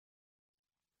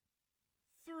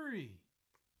3,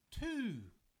 2,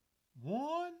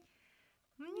 1.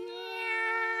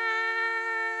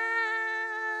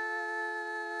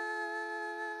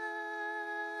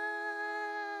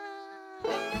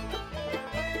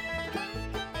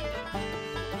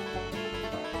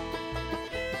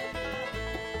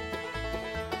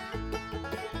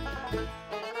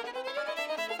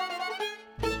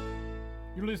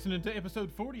 You're listening to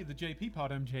episode 40 of the JP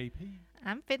Pod. I'm JP.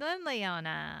 I'm Fiddlin'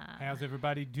 Leona. How's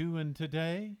everybody doing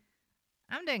today?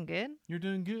 I'm doing good. You're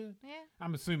doing good? Yeah.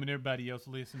 I'm assuming everybody else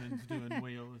listening is doing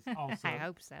well also. I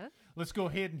hope so. Let's go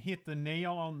ahead and hit the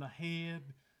nail on the head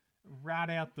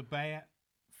right out the bat,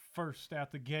 first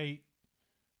out the gate.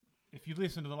 If you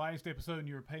listened to the last episode and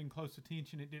you were paying close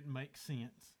attention, it didn't make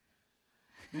sense.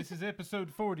 This is episode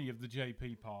 40 of the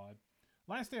JP Pod.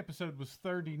 Last episode was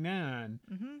 39,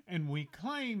 and we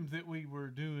claimed that we were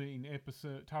doing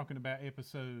talking about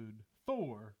episode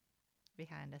 4,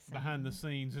 behind the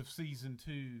scenes of season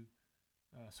 2,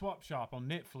 Swap Shop on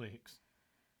Netflix.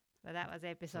 But that was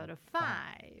episode 5.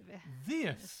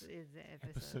 This is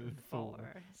episode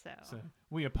 4. So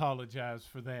we apologize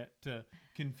for that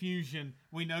confusion.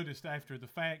 We noticed after the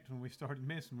fact when we started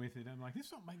messing with it, I'm like, this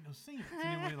don't make no sense. And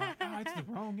then we're like, oh, it's the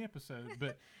wrong episode.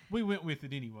 But we went with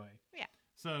it anyway. Yeah.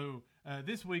 So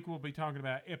this week we'll be talking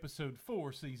about episode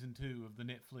 4, season 2 of the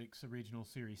Netflix original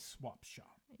series Swap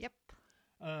Shop. Yep.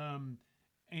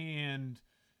 And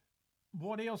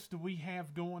what else do we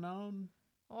have going on?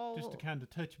 Well, Just to kind of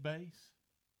touch base.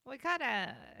 We kind of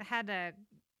had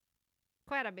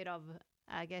quite a bit of,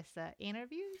 I guess,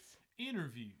 interviews.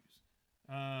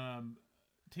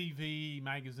 TV,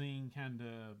 magazine, kind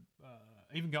of,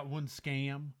 even got one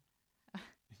scam.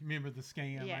 Remember the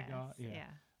scam I got? Yeah.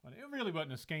 But it really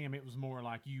wasn't a scam. It was more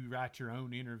like you write your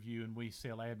own interview and we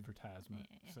sell advertisement.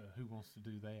 Yeah. So who wants to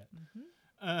do that?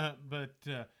 Mm-hmm. But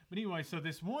anyway, so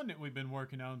this one that we've been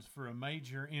working on is for a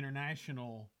major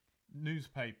international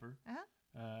newspaper.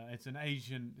 It's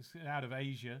out of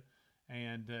Asia,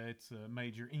 and it's a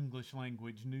major English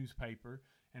language newspaper.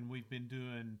 And we've been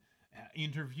doing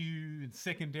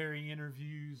secondary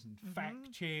interviews and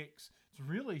fact checks. It's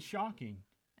really shocking.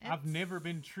 I've never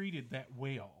been treated that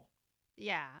well.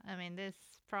 Yeah, I mean, this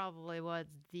probably was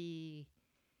the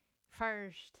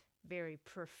first very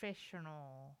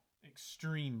professional.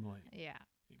 Extremely. Yeah.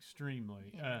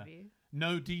 Extremely. Interview.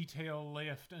 No detail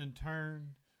left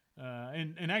unturned.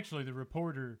 And actually the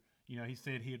reporter, he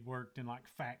said he had worked in like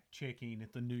fact checking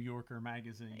at the New Yorker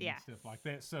magazine and stuff like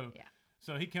that.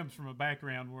 So he comes from a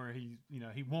background where he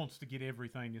wants to get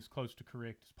everything as close to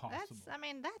correct as possible.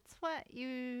 That's what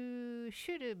you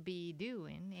should be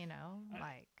doing,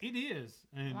 like it is.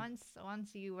 And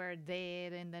once you were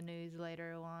dead in the news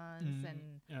later once,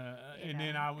 and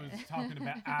then I was talking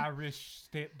about Irish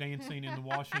step dancing in the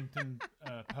Washington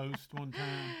Post one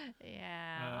time.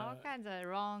 Yeah, all kinds of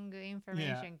wrong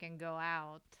information can go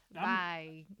out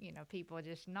by people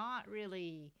just not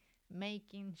really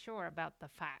making sure about the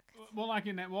facts. Well, like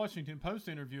in that Washington Post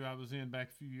interview I was in back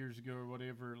a few years ago or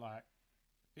whatever, like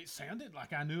it sounded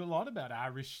like I knew a lot about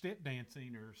Irish step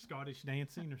dancing or Scottish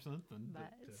dancing or something.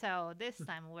 But so this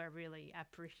time we're really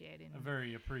appreciating.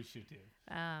 Very appreciative.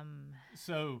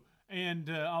 So and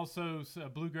also a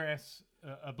bluegrass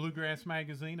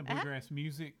magazine, a bluegrass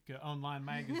music online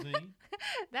magazine.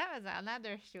 That was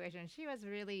another situation. She was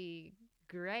really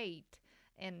great.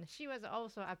 And she was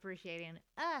also appreciating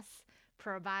us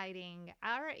providing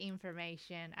our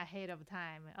information ahead of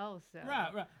time also.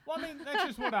 Right. Well, I mean, that's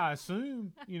just what I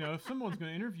assume. If someone's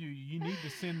going to interview you, you need to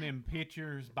send them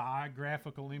pictures,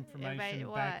 biographical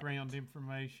information, background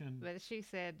information. But she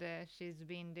said she's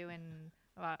been doing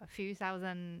a few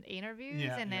thousand interviews,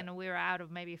 then we were out of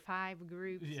maybe 5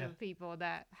 groups of people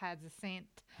that had sent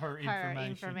her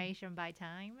information by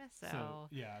time. So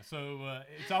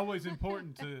it's always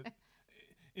important to...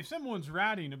 If someone's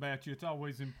writing about you, it's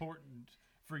always important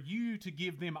for you to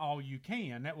give them all you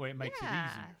can. That way it makes it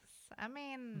easier. I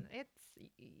mean,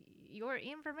 your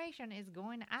information is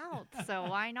going out, so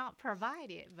why not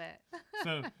provide it? But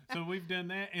so we've done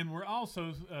that, and we're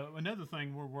also another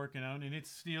thing we're working on, and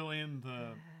it's still in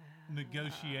the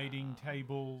negotiating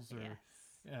tables or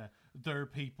their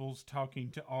people's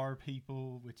talking to our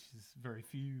people, which is very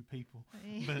few people.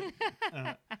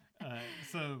 But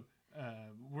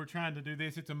we're trying to do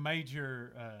this. It's a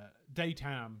major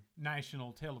daytime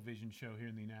national television show here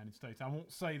in the United States. I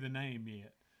won't say the name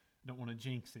yet. Don't want to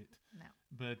jinx it. No.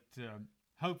 But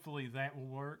hopefully that will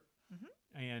work.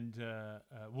 And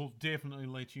we'll definitely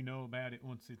let you know about it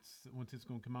once it's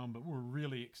going to come on. But we're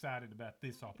really excited about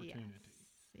this opportunity.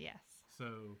 Yes.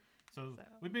 So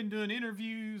we've been doing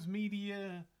interviews,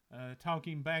 media,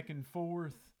 talking back and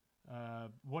forth.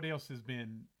 What else has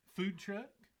been? Food truck?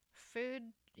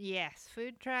 Yes,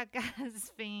 food truck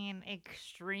has been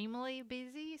extremely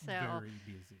busy. So very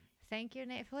busy. Thank you,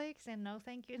 Netflix, and no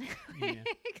thank you, Netflix. Yeah.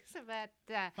 But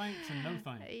thanks and no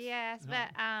thanks. Yes,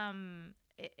 but I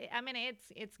mean,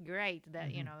 it's great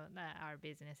that that our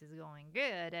business is going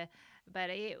good, but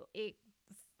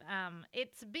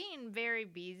it's been very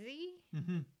busy,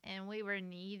 and we were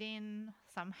needing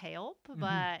some help,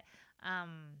 but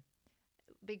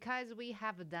because we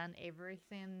have done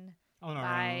everything on our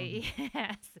own.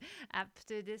 Yes, up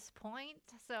to this point,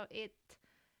 so it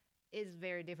is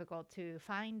very difficult to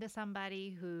find somebody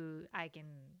who I can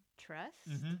trust.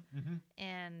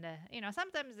 And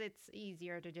sometimes it's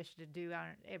easier to just do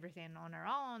everything on our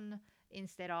own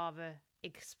instead of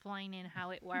explaining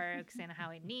how it works and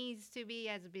how it needs to be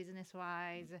as business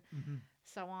wise,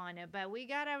 so on. But we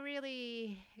got a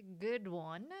really good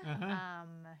one.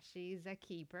 She's a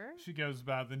keeper. She goes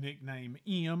by the nickname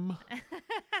M.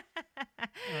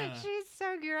 She's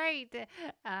so great.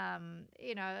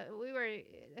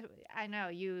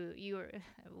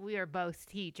 We are both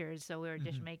teachers, so we were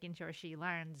just making sure she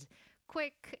learns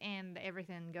quick and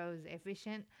everything goes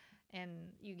efficient. And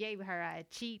you gave her a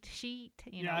cheat sheet.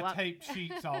 I taped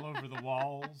sheets all over the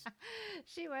walls.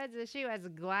 She was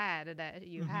glad that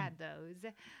you had those,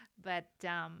 but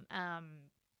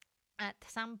at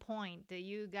some point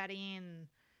you got in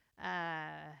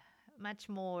much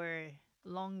more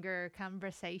longer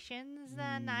conversations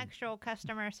than actual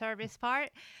customer service part.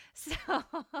 So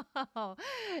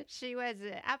she was,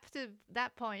 up to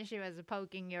that point, she was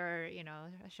poking your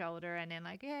shoulder and then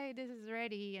like, hey, this is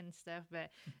ready and stuff,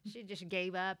 but she just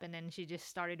gave up and then she just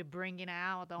started bringing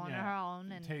out on her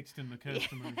own and texting the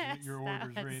customers that your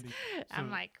order's ready. So, I'm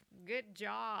like, good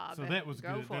job. So that was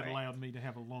good. That allowed me to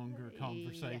have a longer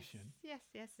conversation. Yes.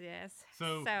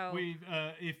 So we've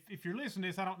if you're listening to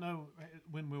this, I don't know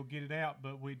when we'll get it out,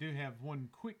 but we do have one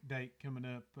quick date coming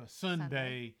up,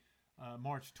 Sunday.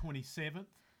 March 27th,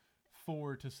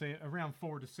 around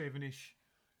 4 to 7-ish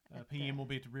p.m. We'll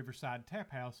be at the Riverside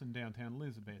Tap House in downtown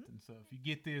Elizabethton. So if you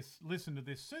listen to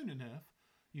this soon enough,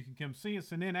 you can come see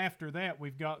us. And then after that,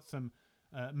 we've got some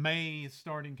May is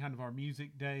starting kind of our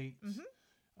music dates.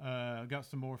 Got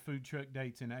some more food truck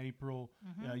dates in April.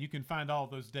 You can find all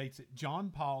those dates at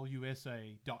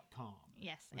johnpaulusa.com.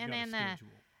 Yes, and then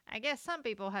I guess some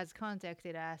people has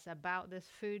contacted us about this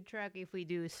food truck if we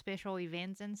do special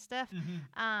events and stuff.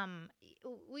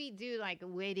 We do like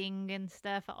wedding and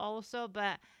stuff also,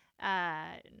 but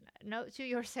note to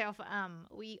yourself,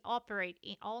 we operate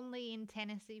only in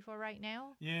Tennessee for right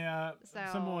now. Yeah,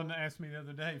 someone asked me the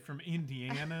other day from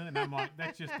Indiana, and I'm like,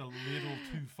 that's just a little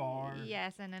too far.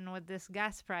 Yes, and then with this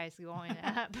gas price going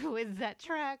up with that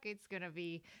truck, it's going to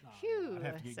be huge. I'd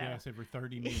have to get gas every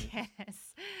 30 minutes.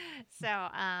 Yes. So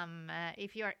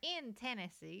if you're in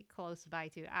Tennessee, close by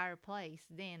to our place,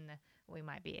 then we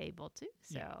might be able to.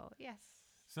 So, yes.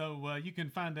 So you can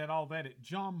find all that at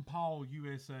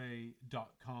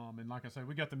johnpaulusa.com. And like I say,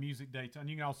 we got the music dates, and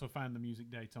you can also find the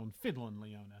music dates on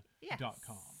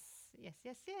fiddlinleona.com. Yes.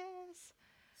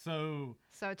 So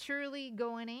truly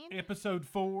going in. Episode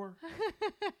 4.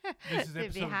 This is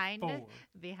episode 4.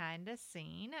 Behind the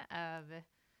scene of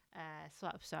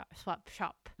Swap Shop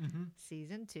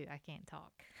Season 2. I can't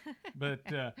talk. But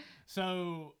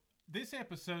so this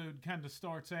episode kind of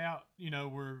starts out,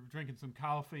 we're drinking some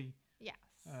coffee. Yes.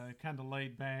 Kind of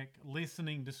laid back,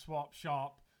 listening to Swap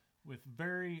Shop with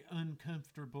very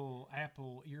uncomfortable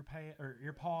Apple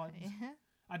earpods.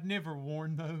 I'd never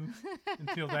worn those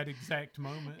until that exact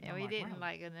moment. Yeah, we didn't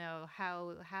know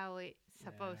how it's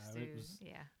supposed to. It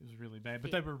was really bad,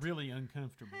 but they were really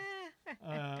uncomfortable.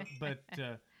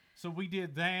 So we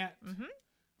did that,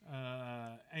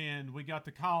 and we got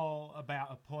the call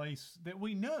about a place that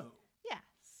we know.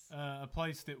 Yes. A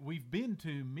place that we've been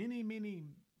to many,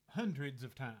 many hundreds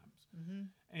of times,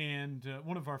 and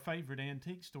one of our favorite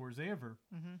antique stores ever,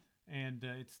 and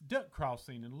it's Duck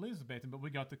Crossing in Elizabethton. But we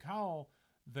got the call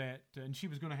that, and she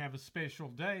was going to have a special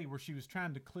day where she was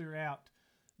trying to clear out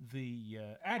the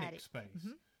attic space,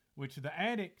 which the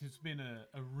attic has been a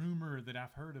rumor that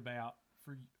I've heard about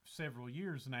for several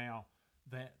years now,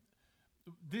 that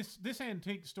this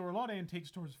antique store, a lot of antique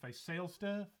stores, if they sell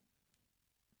stuff,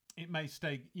 it may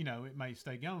stay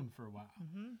gone for a while.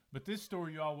 But this store,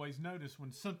 you always notice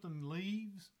when something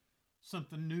leaves,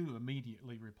 something new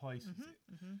immediately replaces it.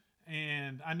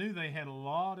 And I knew they had a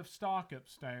lot of stock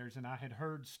upstairs, and I had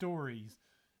heard stories,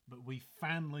 but we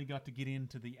finally got to get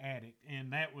into the attic.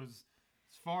 And that was,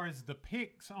 as far as the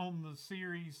picks on the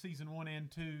series, season 1 and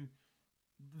 2,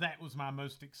 that was my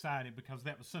most excited, because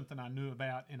that was something I knew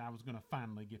about and I was going to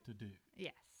finally get to do.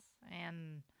 Yes.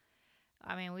 And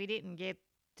I mean, we didn't get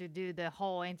to do the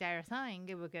whole entire thing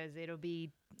because it'll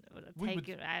be take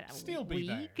a still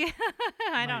week. Be there.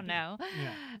 I don't know.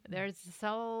 Yeah. There's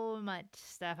so much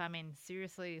stuff. I mean,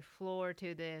 seriously, floor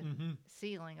to the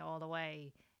ceiling all the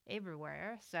way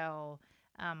everywhere. So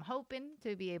I'm hoping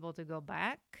to be able to go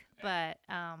back, but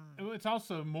it's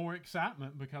also more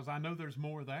excitement because I know there's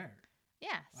more there.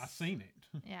 Yes. I've seen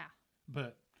it. Yeah.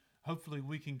 But hopefully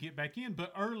we can get back in.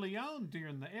 But early on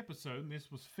during the episode, and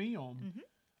this was filmed,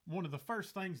 one of the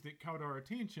first things that caught our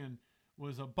attention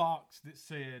was a box that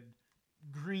said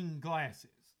green glasses.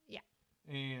 Yeah.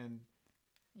 And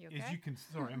okay? as you can,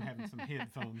 sorry, I'm having some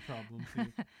headphone problems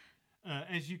here.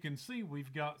 As you can see,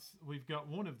 we've got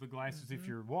one of the glasses. If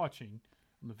you're watching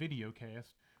on the video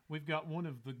cast, we've got one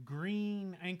of the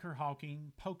green Anchor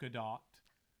Hawking polka dot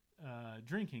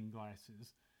drinking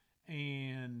glasses,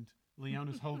 and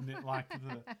Leona's holding it like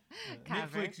the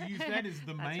Netflix used that as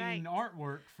the main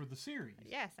artwork for the series.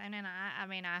 Yes, and then I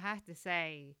mean I have to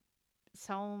say,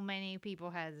 so many people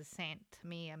has sent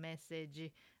me a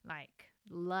message like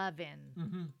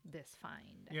loving this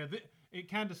find. Yeah, it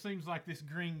kind of seems like this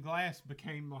green glass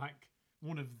became like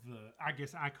one of the, I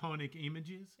guess, iconic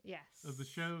images of the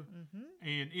show,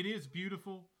 and it is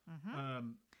beautiful.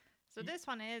 So this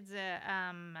one is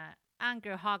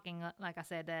Anchor Hawking. Like I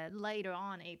said, later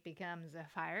on it becomes a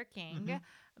Fire King,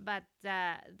 but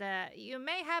you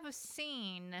may have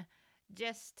seen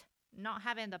just not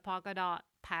having the polka dot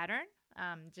pattern,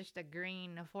 just the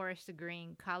green, forest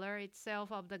green color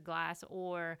itself of the glass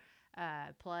or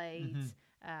plates,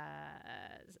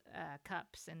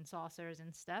 cups and saucers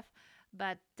and stuff,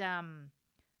 but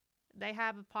they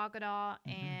have a polka dot,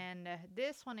 and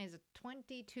this one is a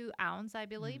 22 ounce, I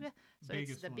believe. So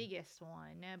it's the biggest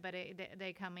one. But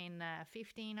they come in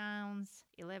 15 ounce,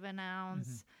 11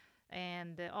 ounce,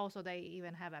 and also they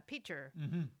even have a pitcher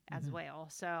as well.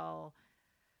 So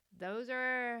those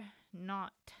are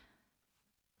not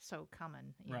so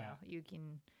common. You know,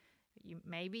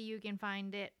 maybe you can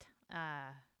find it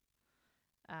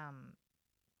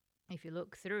if you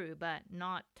look through, but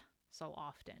not so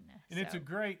often. And it's a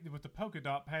great, with the polka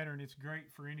dot pattern, it's great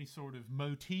for any sort of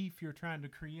motif you're trying to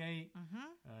create,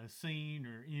 scene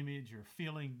or image or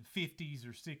feeling, 50s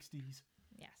or 60s.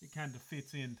 Yes. It kind of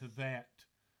fits into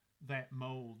that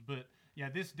mold. But yeah,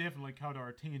 this definitely caught our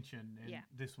attention. And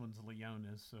this one's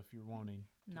Leona's, so if you're wanting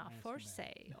to Not for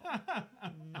sale.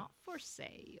 Not for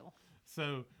sale.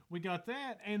 So we got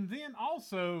that. And then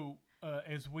also,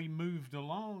 as we moved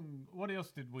along, what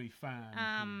else did we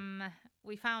find?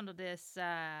 We found this.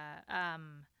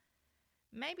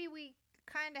 Maybe we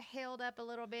kind of held up a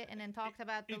little bit and then talked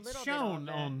about the little bit. It's shown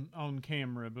on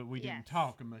camera, but we didn't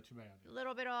talk much about it. A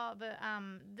little bit of, but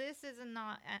this is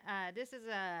not. This is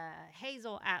a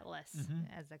Hazel Atlas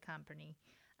as a company.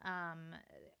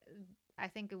 I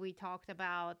think we talked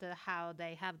about how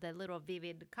they have the little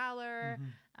vivid color,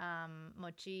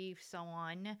 motif, so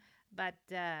on. But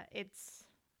it's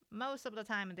most of the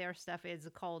time their stuff is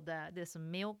called this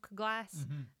milk glass,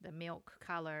 the milk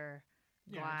color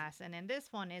glass. And then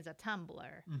this one is a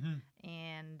tumbler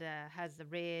and has the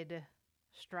red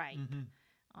stripe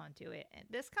onto it. And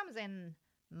this comes in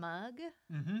mug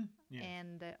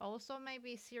and also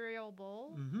maybe cereal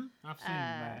bowl. I've seen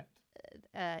that.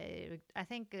 I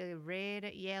think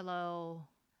red, yellow,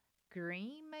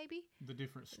 green, maybe. The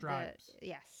different stripes.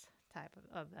 Yes, type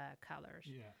of colors.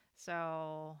 Yeah.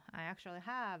 So I actually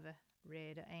have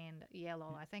red and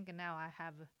yellow. I think now I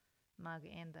have mug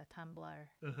and the tumbler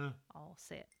all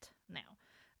set now.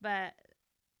 But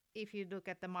if you look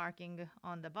at the marking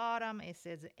on the bottom, it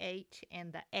says H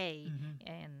and the A,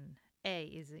 and A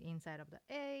is the inside of the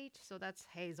H, so that's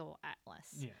Hazel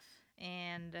Atlas. Yes.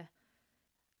 And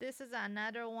this is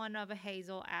another one of a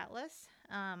Hazel Atlas.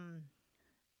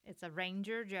 It's a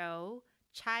Ranger Joe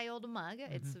child mug.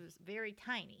 It's very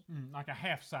tiny. Like a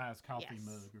half-size coffee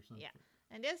mug or something. Yeah.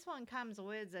 And this one comes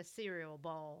with a cereal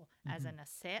bowl as in a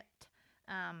set.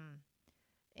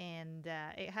 And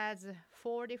it has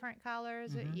 4 different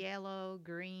colors, yellow,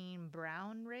 green,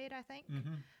 brown, red, I think.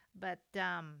 But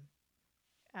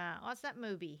what's that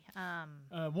movie?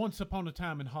 Once Upon a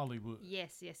Time in Hollywood.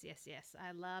 Yes.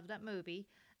 I love that movie.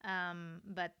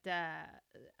 But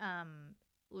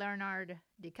Leonardo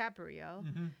DiCaprio,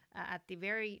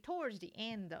 towards the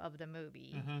end of the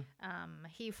movie,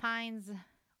 he finds,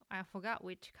 I forgot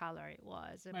which color it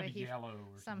was. Maybe yellow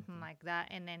or something like that.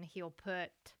 And then he'll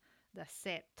put the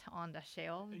set on the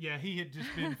shelf. Yeah, he had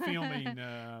just been filming,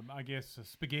 I guess,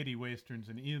 spaghetti westerns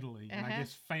in Italy. And I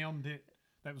guess found it.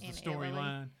 That was the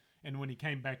storyline. And when he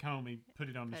came back home, he put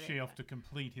it on the shelf to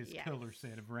complete his color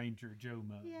set of Ranger Joe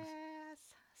mugs. Yes.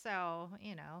 So,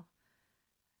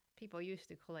 people used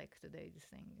to collect those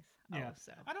things. Yeah.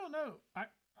 Also. I don't know.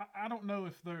 I don't know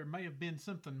if there may have been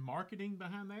something marketing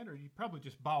behind that, or you probably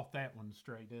just bought that one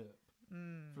straight up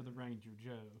for the Ranger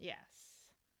Joe. Yes.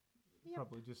 Yep.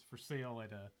 Probably just for sale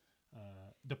at a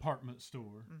department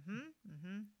store.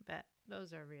 But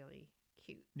those are really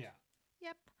cute. Yeah.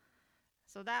 Yep.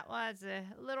 So that was a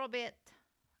little bit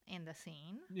in the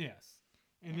scene. Yes.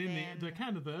 And then the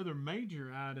kind of the other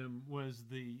major item was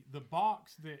the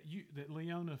box that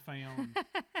Leona found,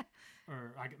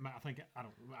 or I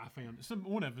found it.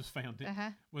 One of us found it.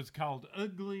 Was called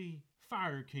Ugly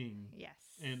Fire King. Yes.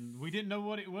 And we didn't know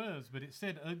what it was, but it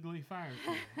said Ugly Fire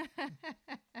King.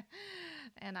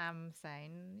 And I'm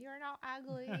saying, you're not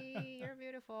ugly. You're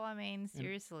beautiful. I mean,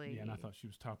 seriously. And I thought she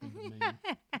was talking to me.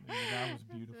 That was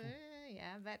beautiful.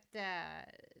 Yeah, but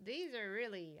these are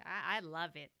really, I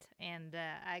love it. And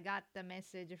I got the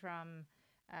message from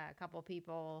a couple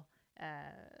people.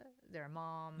 Their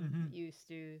mom used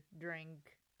to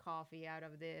drink coffee out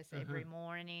of this every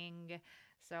morning.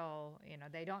 So,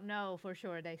 they don't know for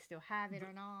sure they still have it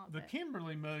or not. The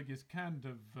Kimberly mug is kind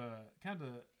of,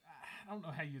 I don't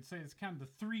know how you'd say it. It's kind of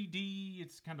 3D.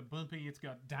 It's kind of bumpy. It's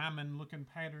got diamond-looking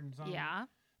patterns on it. Yeah.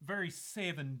 Very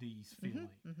 70s feeling.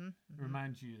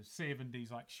 Reminds you of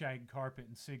 70s, like shag carpet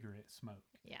and cigarette smoke.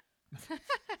 Yeah.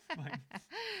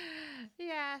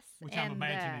 Yes. Which I'm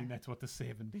imagining that's what the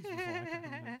 70s was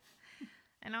like.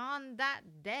 And on that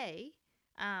day,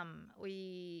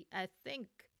 I think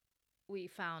we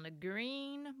found a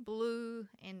green, blue,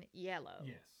 and yellow.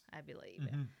 Yes. I believe.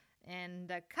 And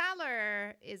the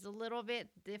color is a little bit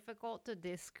difficult to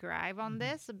describe on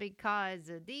this because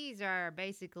these are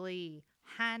basically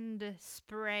hand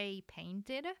spray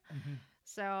painted.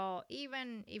 So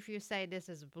even if you say this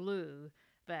is blue,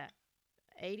 but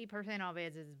 80% of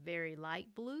it is very light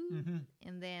blue,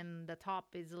 and then the top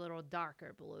is a little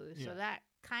darker blue. Yeah. So that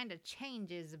kind of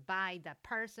changes by the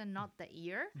person, not the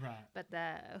ear. Right. But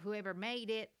whoever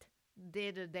made it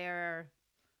did their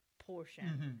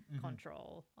portion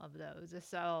control of those.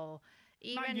 So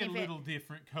even might get a little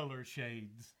different color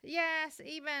shades. Yes,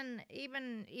 even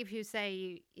if you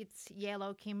say it's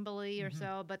yellow Kimberly or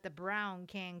so, but the brown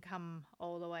can come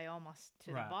all the way almost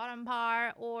to the bottom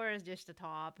part or just the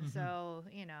top. So,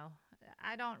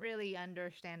 I don't really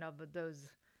understand of those,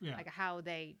 like how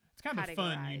they It's kind of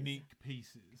fun, unique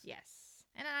pieces. Yes.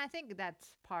 And I think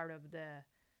that's part of the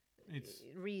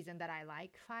reason that I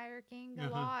like Fire King a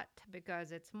lot,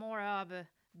 because it's more of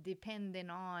depending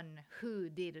on who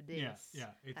did this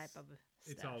type of stuff.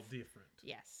 It's all different.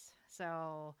 Yes.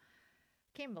 So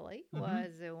Kimberly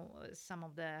was some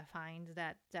of the finds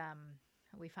that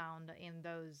we found in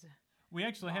those We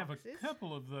actually boxes. have a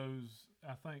couple of those,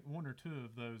 I think one or two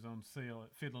of those on sale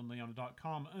at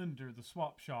fiddleandleona.com under the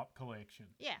Swap Shop collection.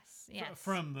 Yes.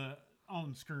 From the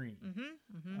on screen.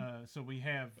 So we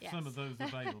have some of those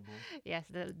available. Yes,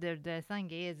 the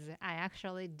thing is, I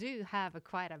actually do have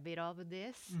quite a bit of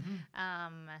this.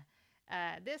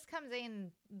 This comes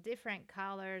in different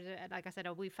colors. Like I said,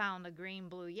 we found the green,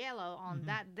 blue, yellow on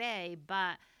that day,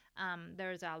 but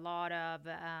there's a lot of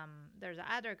there's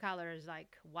other colors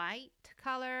like white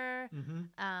color.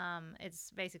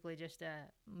 It's basically just a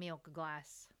milk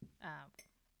glass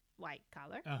white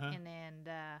color, and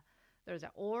then there's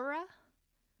an aura.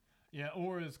 Yeah,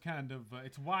 aura is kind of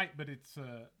it's white, but it's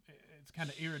kind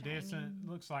of iridescent.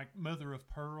 Looks like mother of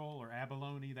pearl or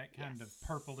abalone, that kind of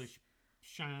purplish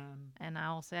shine. And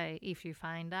I'll say, if you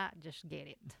find that, just get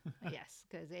it. Yes,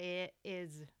 because it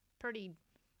is pretty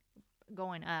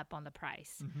going up on the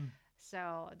price.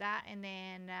 So that, and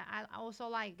then I also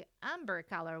like amber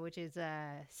color, which is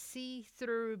a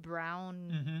see-through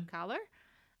brown color,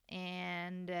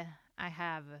 and I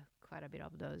have quite a bit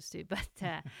of those too. But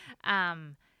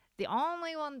the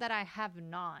only one that I have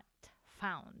not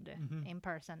found in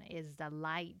person is the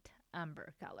light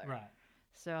amber color. Right.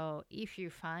 So if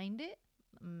you find it,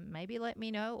 maybe let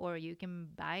me know, or you can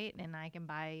buy it and I can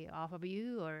buy off of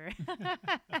you, or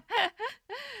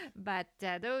but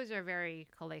those are very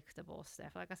collectible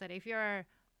stuff. Like I said, if you're a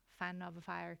fan of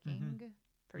Fire King,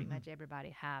 pretty much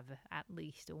everybody have at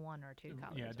least one or two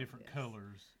colors. Yeah, different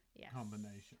colors.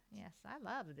 Combinations. Yes, I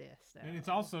love this. And it's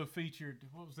also featured,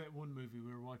 what was that one movie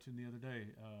we were watching the other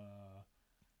day?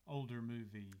 Older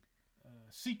movie.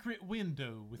 Secret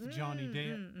Window with Johnny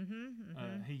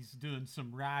Depp. He's doing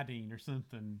some writing or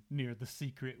something near the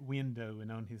secret window,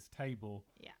 and on his table,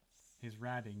 his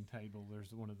writing table,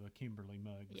 there's one of the Kimberly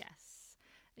mugs. Yes.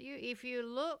 If you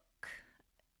look,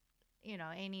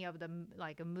 any of the,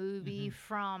 like a movie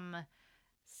from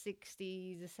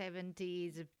 60s,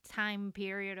 70s time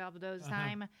period of those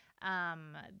time,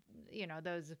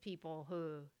 those people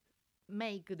who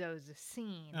make those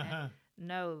scenes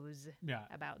knows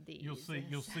about these. You'll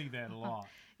see that a lot.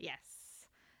 Yes.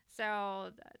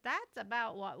 So that's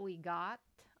about what we got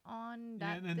on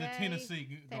that and day. The Tennessee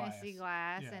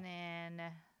glass, and then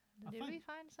did we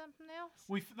find something else?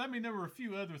 There were a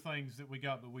few other things that we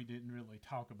got, but we didn't really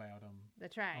talk about them.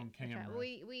 That's right. On camera. That's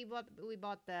right. We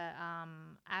bought the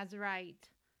Azurite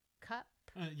cup.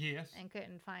 Yes. And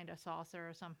couldn't find a saucer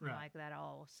or something like that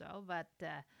also, but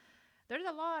there's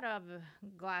a lot of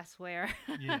glassware.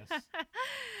 Yes.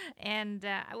 And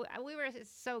we were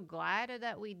so glad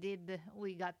that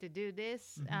we got to do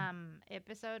this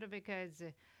episode, because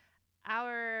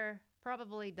our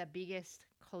probably the biggest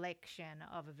collection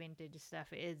of vintage stuff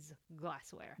is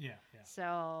glassware. Yeah.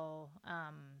 So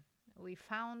we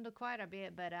found quite a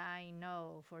bit, but I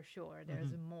know for sure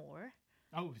there's more.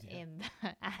 Oh, yeah. In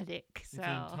the attic. So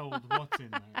it's untold what's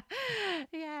in there.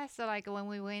 Yeah, so like when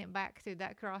we went back to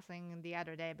that crossing the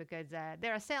other day, because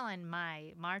they're selling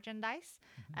my merchandise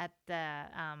at the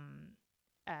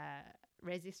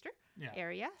register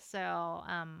area. So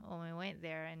when we went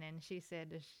there, and then she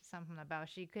said something about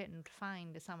she couldn't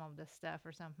find some of the stuff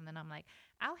or something, and I'm like,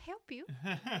 I'll help you.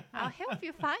 I'll help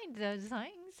you find those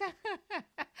things.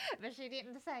 But she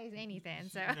didn't say anything.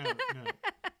 So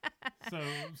No.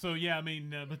 So yeah, I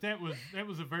mean, but that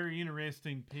was a very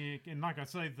interesting pick, and like I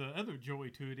say, the other joy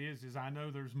to it is I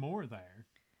know there's more there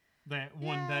that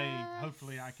one day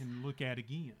hopefully I can look at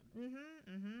again.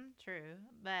 True,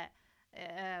 but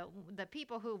the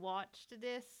people who watched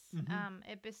this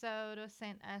episode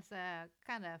sent us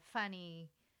kind of funny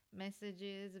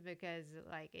messages, because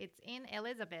like it's in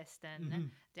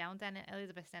Elizabethton, downtown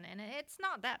Elizabethton, and it's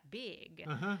not that big.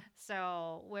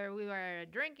 So where we were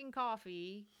drinking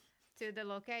coffee to the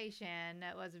location,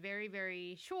 that was very,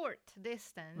 very short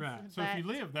distance. Right. So if you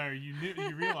live there, you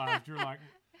realized you're like,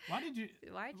 why'd you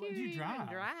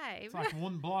drive? It's like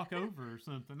 1 block over or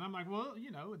something. I'm like, well,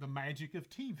 the magic of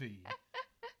TV.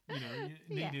 You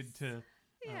needed to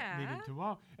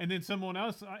walk. And then someone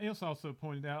else also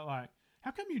pointed out, like, how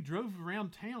come you drove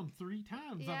around town 3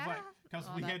 times? I was like, because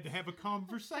we had to have a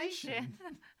conversation.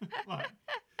 Like,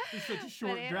 it's such a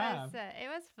short drive. It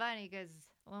was funny because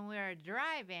when we were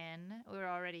driving, we were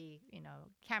already,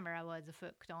 camera was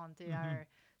hooked onto our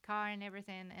car and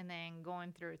everything, and then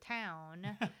going through town,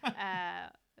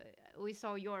 we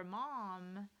saw your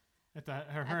mom at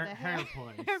her hair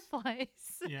place. Hair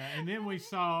place. Yeah, and then we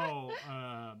saw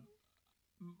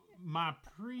my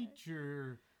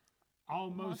preacher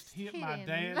almost hit my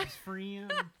dad's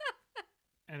friend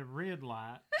at a red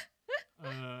light.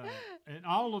 And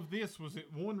all of this was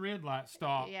at one red light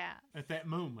stop at that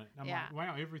moment. I'm like,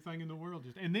 wow, everything in the world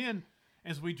just... And then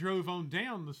as we drove on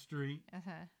down the street,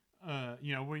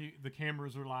 the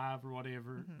cameras are live or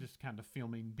whatever, just kind of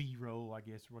filming B-roll, I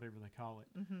guess, or whatever they call it.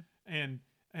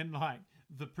 And like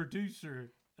the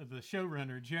producer, the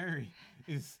showrunner, Jerry,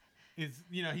 is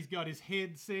he's got his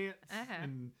headsets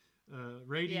and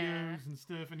radios and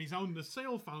stuff, and he's on the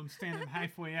cell phone standing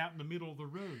halfway out in the middle of the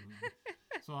road.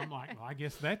 So I'm like, well, I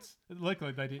guess that's...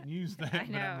 Luckily, they didn't use that. I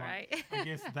know, right? I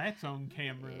guess that's on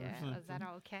camera or something. Was that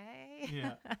okay?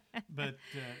 Yeah. But...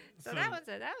 so that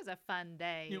was a fun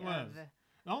day. It was.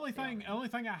 The only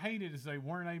thing I hated is they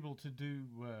weren't able to do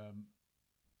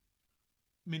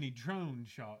many drone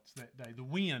shots that day. The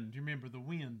wind, you remember the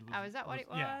wind? Is that what it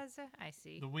was? Yeah. I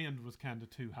see. The wind was kind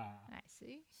of too high. I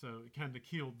see. So it kind of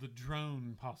killed the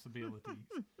drone possibilities.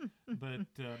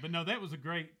 But no, that was a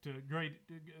great,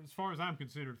 as far as I'm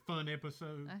considered, fun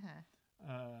episode.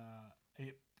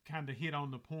 It kind of hit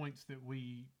on the points that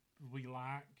we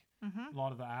like. A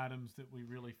lot of the items that we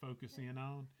really focus in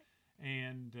on.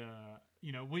 And,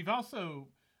 we've also...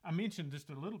 I mentioned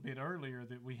just a little bit earlier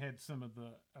that we had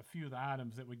a few of the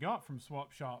items that we got from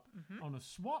Swap Shop on a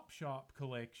Swap Shop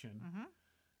collection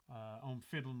on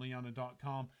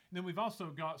fiddleandleona.com. And then we've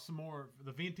also got some more of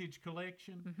the vintage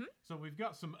collection. So we've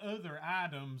got some other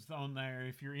items on there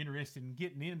if you're interested in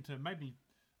getting into maybe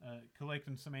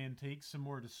collecting some antiques, some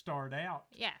more to start out.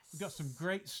 Yes. We've got some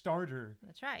great starter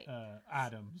That's right.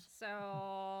 Items. So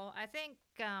I think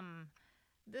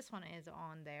this one is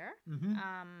on there.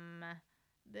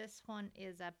 This one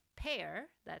is a pear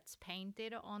that's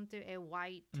painted onto a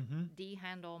white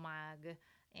D-handle mug.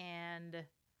 And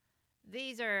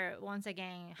these are, once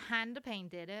again,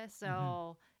 hand-painted.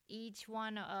 So each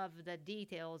one of the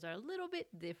details are a little bit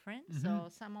different. So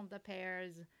some of the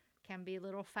pears can be a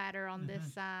little fatter on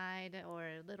this side or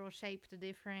a little shaped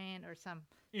different or some.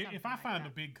 If I find a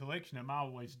big collection, I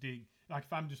always dig. Like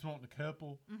if I'm just wanting a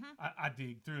couple, I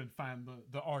dig through and find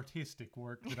the artistic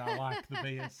work that I like the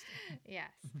best.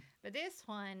 Yes, but this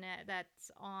one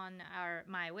that's on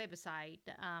my website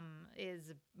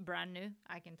is brand new.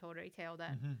 I can totally tell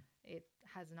that it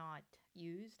has not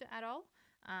used at all.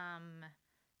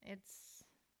 It's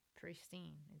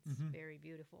pristine. It's very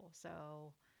beautiful.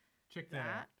 So check that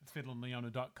out.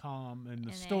 FiddleandLeona.com and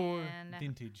the store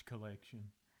vintage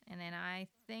collection. And then I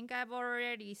think I've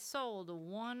already sold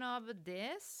one of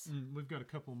this. We've got a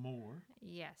couple more.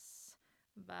 Yes,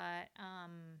 but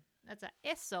that's a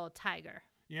Esso Tiger.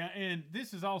 Yeah, and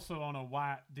this is also on a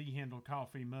white D-handle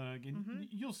coffee mug, and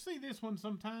you'll see this one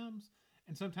sometimes.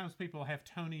 And sometimes people have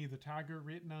Tony the Tiger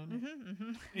written on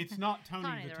it. It's not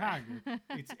Tony the Tiger.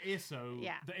 It's Esso,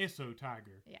 the Esso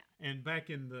Tiger. Yeah. And back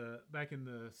in the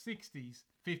 60s,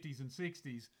 50s and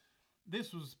 60s,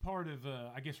 this was part of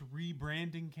I guess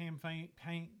rebranding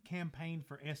campaign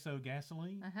for Esso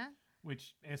gasoline,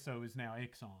 which Esso is now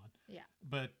Exxon. Yeah.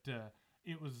 But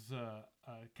it was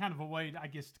kind of a way, I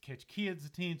guess, to catch kids'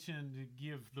 attention, to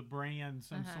give the brand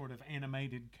some sort of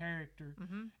animated character.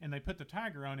 And they put the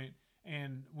tiger on it.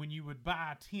 And when you would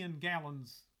buy 10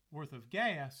 gallons worth of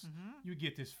gas, you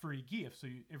get this free gift. So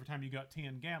every time you got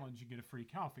 10 gallons, you get a free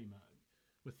coffee mug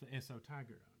with the Esso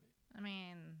Tiger on it. I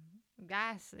mean,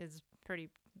 gas is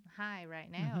pretty high right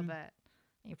now, but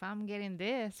if I'm getting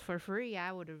this for free,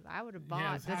 I would have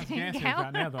bought the 10 gallons.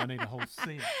 Right now, though, I need a whole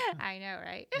set. I know,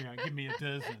 right? Yeah, give me a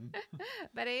dozen.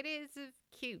 But it is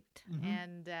cute,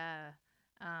 and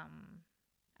I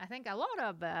think a lot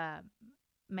of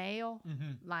male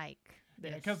like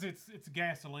this. Yeah, because it's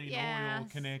gasoline oil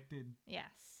connected. Yes.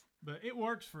 But it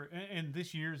works for, and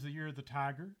this year is the year of the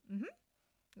tiger.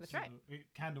 That's right. It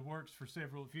kind of works for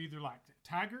several. If you either like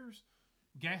tigers,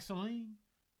 gasoline,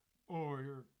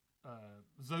 or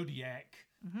Zodiac,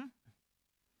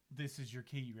 this is your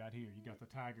key right here. You got the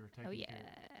tiger taken care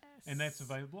of. And that's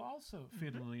available also at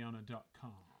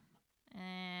FiddleandLeona.com.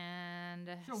 And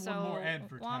so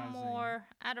one more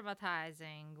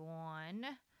advertising one.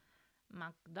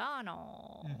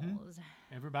 McDonald's.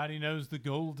 Everybody knows the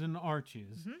golden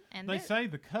arches. And they say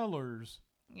the colors,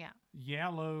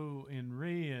 yellow and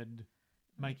red,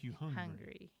 make you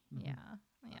hungry. Yeah.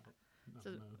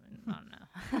 I don't know.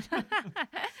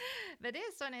 But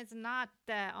this one is not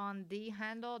on the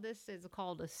handle. This is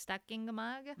called a stacking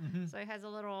mug. So it has a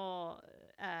little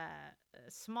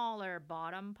smaller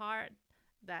bottom part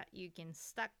that you can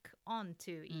stuck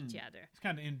onto each other. It's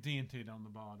kind of indented on the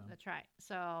bottom. That's right.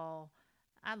 So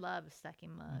I love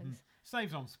stacking mugs.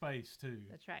 Saves on space too.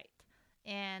 That's right.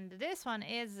 And this one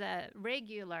is a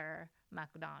regular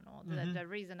McDonald's. The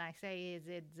reason I say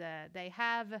is they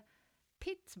have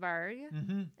Pittsburgh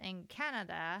in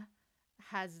Canada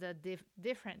has the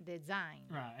different design.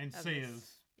 Right, and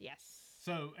says. Yes.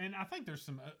 So, and I think there's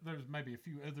maybe a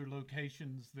few other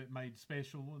locations that made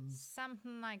special ones.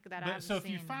 Something like that. So if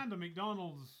you find a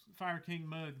McDonald's Fire King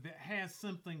mug that has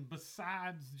something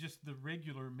besides just the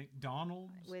regular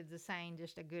McDonald's, with the saying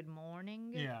just a good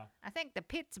morning. Yeah. I think the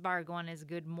Pittsburgh one is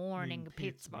good morning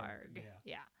Pittsburgh.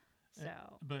 Yeah.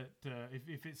 So. But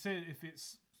if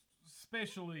it's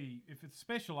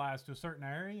specialized to a certain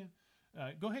area,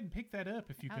 go ahead and pick that up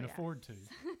if you can afford to.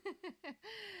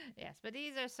 Yes, but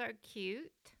these are so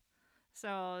cute.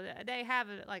 So they have,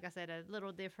 like I said, a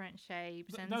little different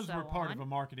shapes and those were part of a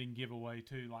marketing giveaway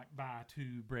too, like buy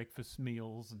 2 breakfast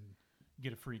meals and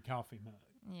get a free coffee mug.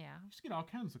 Yeah. You just get all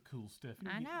kinds of cool stuff.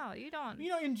 I know. You don't.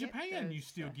 In Japan, you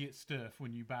still get stuff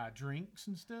when you buy drinks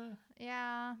and stuff.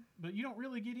 Yeah. But you don't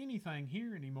really get anything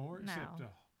here anymore except a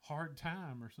hard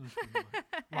time or something. Like,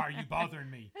 why are you bothering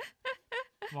me?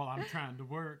 Well, I'm trying to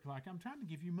work. Like, I'm trying to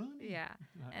give you money. Yeah.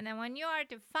 And then when you are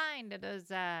to find those,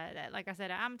 like I said,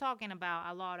 I'm talking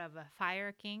about a lot of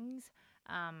Fire Kings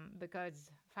because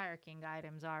Fire King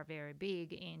items are very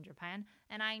big in Japan.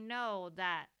 And I know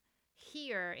that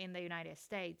here in the United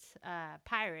States,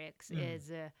 Pyrex is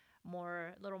a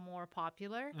little more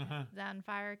popular than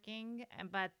Fire King.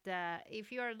 But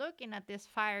if you're looking at this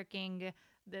Fire King,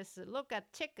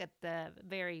 check at the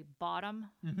very bottom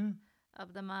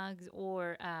of the mugs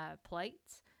or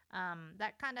plates.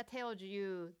 That kind of tells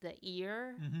you the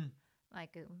year,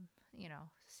 like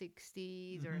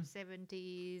 60s or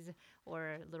 70s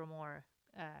or a little more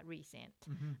recent.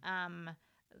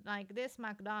 Like this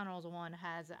McDonald's one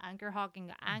has Anchor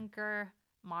Hocking Anchor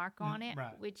mark on it,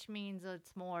 which means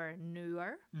it's more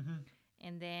newer.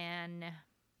 And then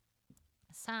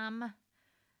some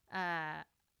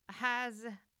has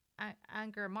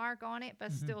Anchor mark on it,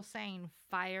 but still saying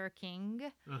Fire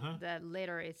King. The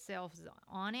letter itself is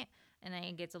on it. and then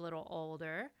it gets a little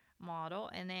older model,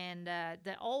 and then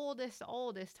the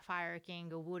oldest Fire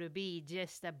King would be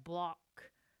just a block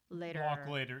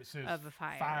letter. It says of a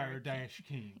Fire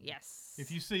King. Yes.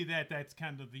 If you see that, that's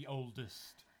kind of the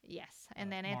oldest. Yes,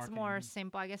 and then it's more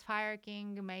simple. I guess Fire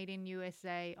King made in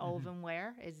USA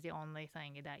ovenware is the only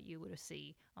thing that you would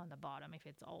see on the bottom if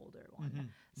it's older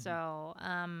one. So,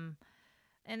 and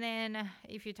then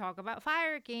if you talk about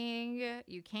Fire King,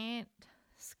 you can't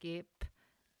skip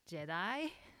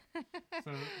Jedi.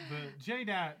 So the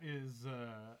Jadeite is,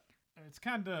 it's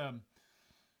kind of,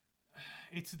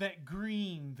 it's that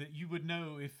green that you would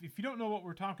know, if you don't know what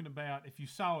we're talking about, if you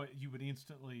saw it, you would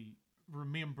instantly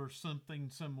remember something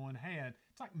someone had.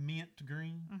 It's like mint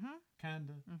green, kind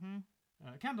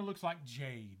of. Kind of looks like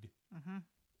jade.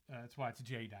 That's why it's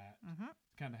Jadeite. It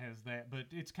kind of has that, but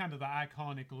it's kind of the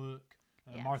iconic look,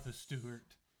 Martha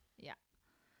Stewart. Yeah.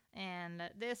 And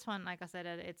this one, like I said,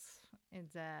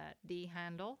 it's a D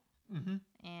handle.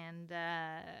 And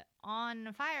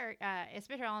on Fire,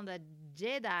 especially on the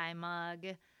Jedi mug,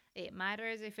 it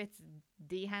matters if it's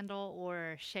D handle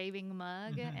or shaving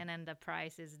mug, and then the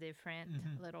price is different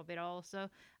a little bit also.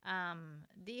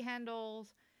 D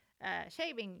handles,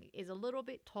 shaving is a little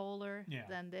bit taller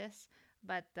than this,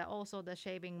 but also the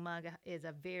shaving mug is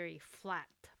a very flat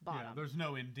bottom. Yeah, there's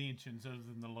no indentions other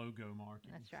than the logo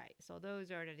markings. That's right. So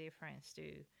those are the difference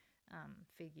to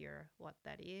figure what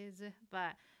that is.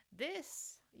 But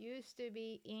this used to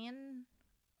be in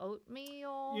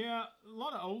oatmeal. Yeah, a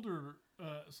lot of older,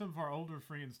 some of our older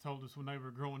friends told us when they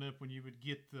were growing up, when you would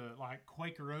get the like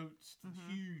Quaker Oats, the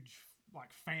huge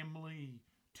like family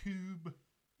tube,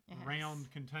 round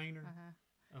container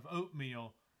of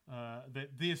oatmeal,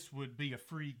 that this would be a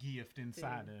free gift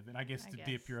inside of it. I guess to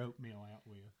dip your oatmeal out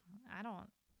with. I don't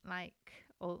like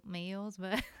oatmeals,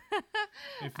 but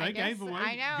if they gave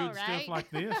away good stuff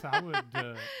like this, I would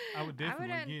definitely get it. I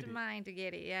wouldn't mind to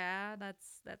get it. Yeah,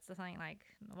 that's the thing. Like,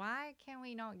 why can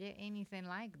we not get anything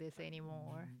like this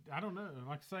anymore? I don't know.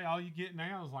 Like I say, all you get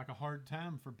now is like a hard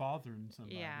time for bothering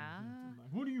somebody. Yeah.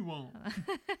 Like, what do you want?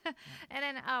 And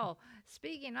then,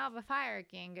 speaking of a Fire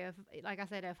King, like I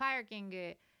said, a Fire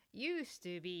King used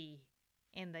to be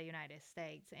in the United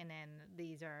States, and then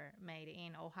these are made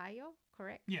in Ohio,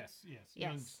 correct? Yes.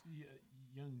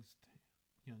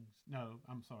 No,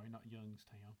 I'm sorry, not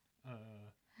Youngstown.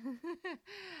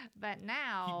 But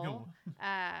now,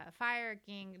 Fire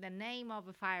King, the name of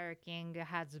a Fire King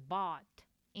has bought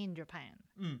in Japan.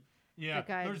 Yeah,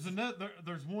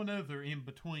 there's one other in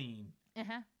between.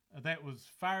 That was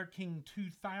Fire King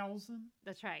 2000.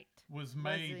 That's right. Was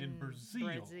made in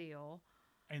Brazil.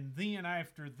 And then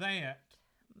after that,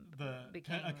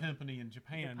 a company in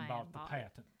Japan bought the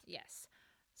patent. Yes.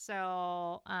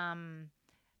 So,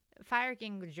 Fire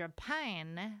King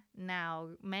Japan now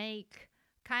make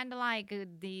kind of like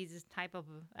these type of,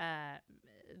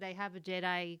 they have a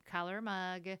Jedi color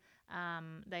mug.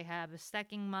 They have a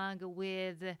stacking mug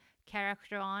with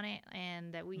character on it,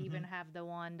 and we even have the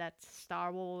one that's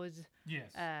Star Wars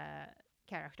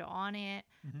character on it.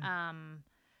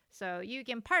 So you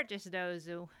can purchase those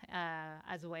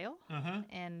as well,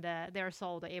 and they're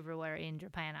sold everywhere in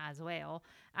Japan as well.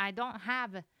 I don't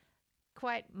have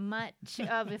quite much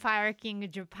of the Fire King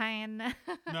Japan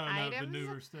items. The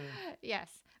newer stuff. Yes,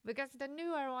 because the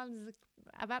newer ones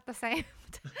about the same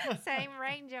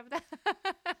range of the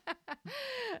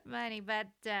money, but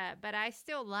I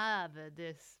still love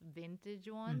this vintage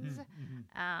ones.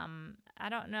 I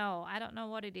don't know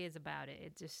what it is about it.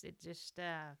 It just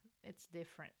it's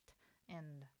different,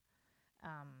 and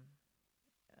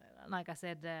like I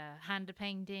said, the hand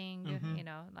painting,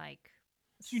 like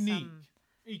it's unique.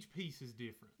 Each piece is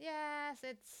different. Yes,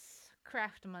 it's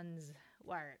craftsman's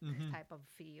work type of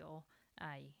feel.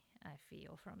 I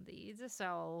feel from these.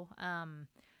 So,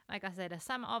 like I said,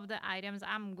 some of the items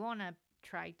I'm gonna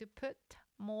try to put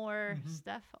more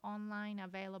stuff online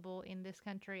available in this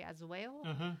country as well.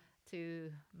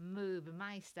 To move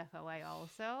my stuff away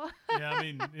also. Yeah, I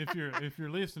mean, if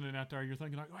you're listening out there, you're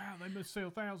thinking like, wow, they must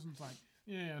sell thousands. Like,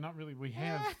 yeah, not really. We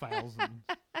have thousands.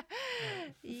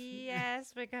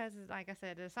 Yes, because like I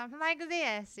said, it's something like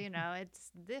this,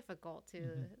 it's difficult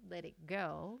to let it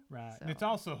go. Right. So. And it's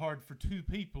also hard for two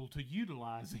people to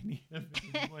utilize any of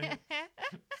it as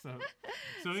well.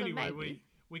 So anyway,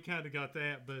 we kind of got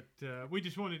that, but we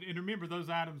just wanted, and remember those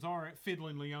items are at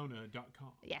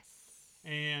fiddlingleona.com. Yes.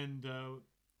 And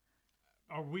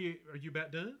are you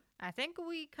about done? I think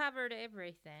we covered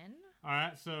everything. All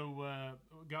right, so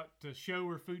we got show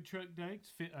or food truck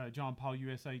dates,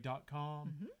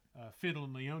 johnpaulusa.com.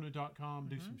 fiddleandleona.com,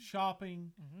 do some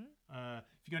shopping. If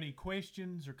you got any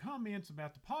questions or comments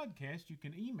about the podcast, you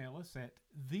can email us at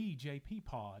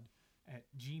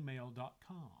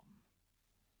thejppod@gmail.com.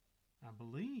 I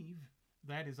believe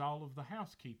that is all of the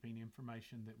housekeeping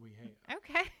information that we have.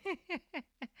 Okay.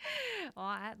 Well,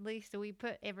 at least we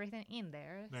put everything in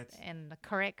there. And the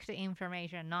correct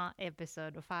information, not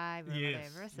episode 5 or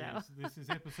whatever. So. Yes, this is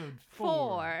episode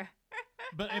 4.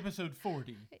 But episode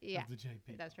 40 of the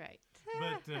JP. That's right.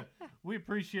 But we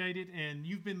appreciate it. And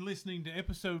you've been listening to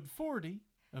episode 40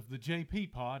 of the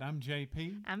JP Pod. I'm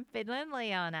JP. I'm Fiddlin'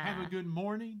 Leona. Have a good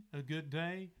morning, a good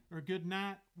day, or a good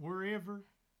night, wherever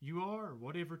you are, or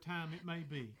whatever time it may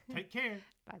be. Take care.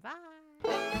 Bye-bye.